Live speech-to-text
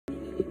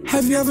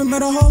Have you ever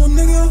met a whole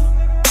nigga?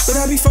 But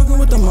I be fucking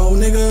with them old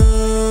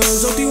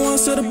niggas.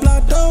 OT1s to the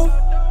block though.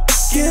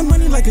 Getting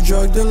money like a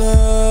drug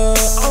dealer.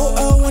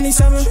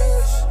 OL187.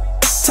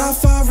 Top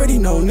 5 already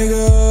know,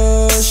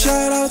 nigga.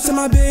 Shout out to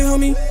my big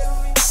homie.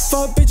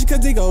 Fuck bitches cause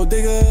they go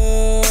digger.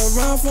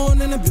 Run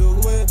phone in a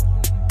bugle whip.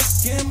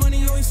 Getting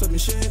money, always flipping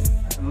shit.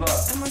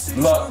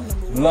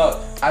 Look,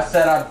 I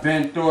said I've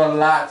been through a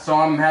lot, so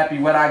I'm happy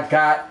what I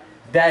got.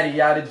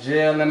 Daddy out of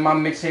jail and my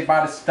mixtape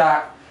out of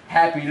stock.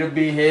 Happy to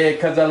be here,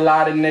 cause a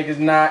lot of niggas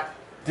not.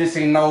 This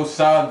ain't no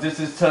sub, this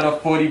is to the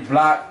 40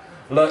 block.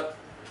 Look,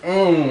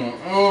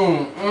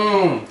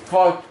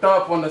 fucked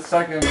up on the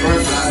second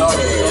verse.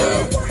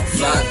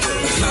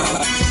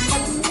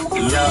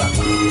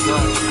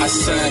 I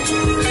said,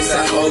 it's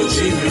that OG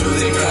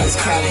music, cause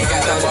Cali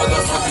got that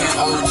motherfucking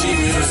OG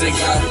music,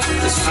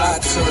 it's fly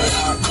to it,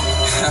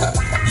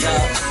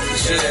 yeah.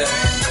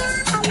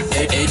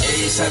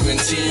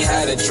 17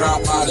 had to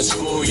drop out of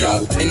school, yo.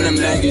 In the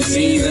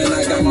magazines, and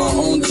I got my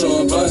own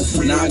tour bus.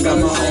 Now I got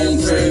my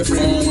own crib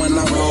phone when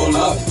I roll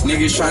up.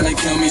 Niggas tryna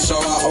kill me, so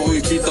I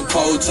always keep the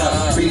pole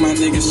top. Free my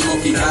niggas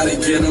smoky, gotta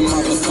get them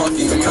out the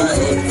fucking cut.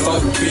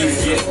 Fuck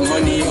beef, get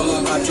money, all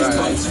about these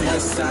bucks.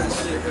 West side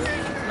shit.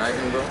 I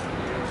can go.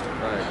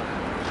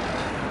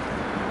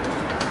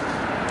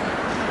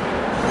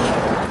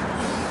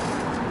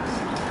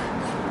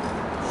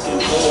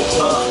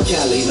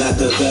 Cali,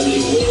 MAKAVELI,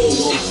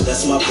 whoa,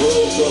 that's my bro,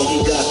 he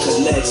got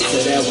connects to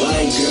that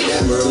white girl,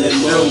 that Merlin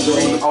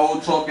Monroe.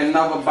 Old talking,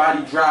 another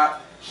body drop.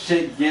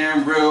 Shit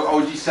getting real.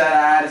 OG said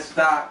I had to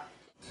stop.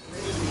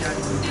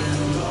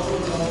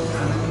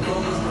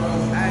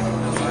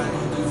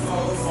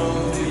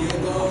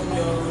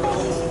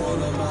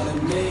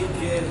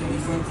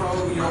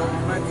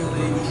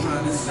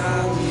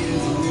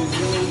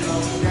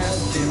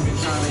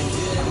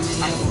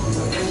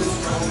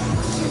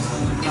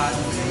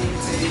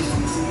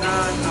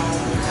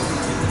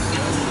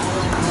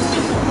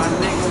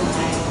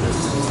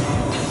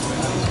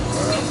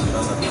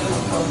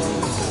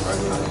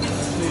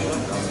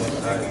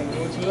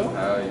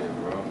 Hell yeah,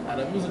 bro. How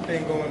the music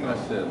thing going? That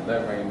shit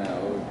lit right now.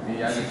 OD.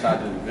 I just shot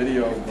this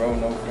video, bro.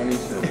 No funny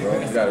shit, bro.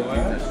 You gotta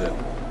beat this shit.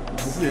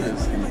 This nigga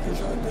skeet this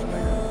shit,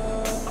 nigga.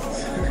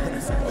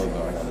 Hold on,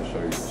 I gotta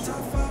show you this shit.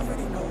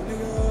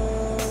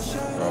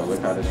 Bro,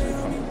 look how this shit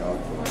coming out,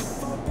 bro.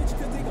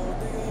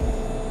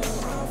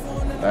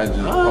 That's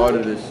just part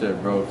of this shit,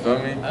 bro. Feel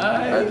me?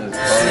 That's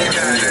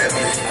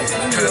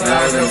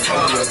just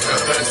part of this shit.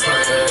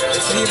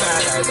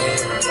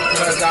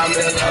 Cause I'm in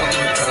love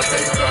with the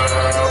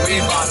girl. We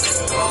bout to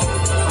go.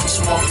 I'm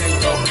smoking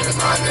dope with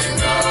my nigga.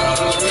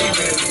 We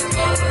really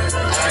blowing.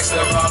 Ask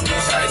about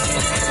these icy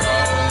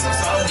flows.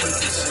 I'm with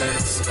the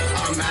shits.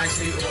 I'm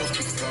actually off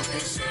these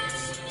fucking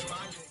shits.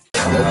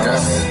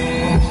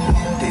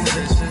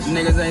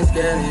 Niggas ain't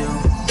scared of you,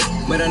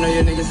 but I know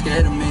you niggas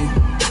scared of me.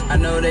 I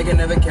know they can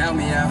never count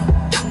me out,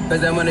 cause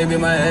that money be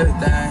my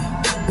everything.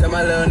 Tell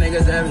my little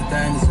niggas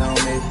everything is on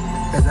me,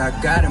 cause I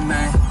got it,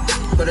 man.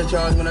 Put a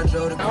charge when I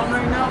drove the car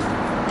right now.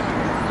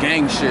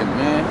 Gang shit,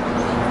 man.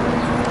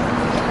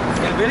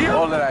 Got a video?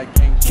 All of that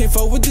gang shit. Can't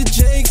fuck with the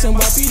Jakes and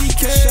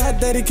YPDK. Shot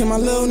daddy, kill my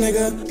little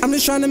nigga. I'm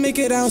just trying to make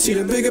it out, see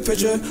the bigger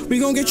picture. We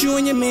gon' get you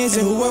and your mans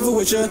and whoever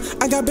with ya.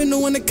 I got been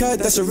doing the cut,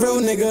 that's a real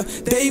nigga.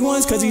 Day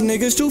ones, cause these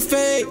niggas too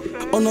fake.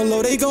 On the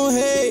low, they gon'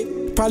 hate.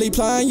 Probably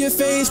ply in your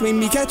face, make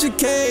me catch a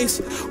case.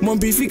 One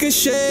beef we could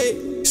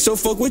shake, so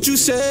fuck what you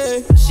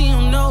say. She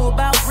don't know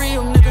about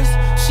real niggas.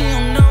 She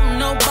don't know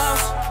no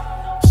boss.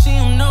 She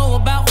don't know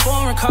about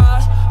foreign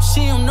cars.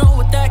 She don't know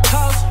what that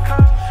costs.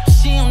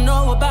 She don't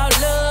know about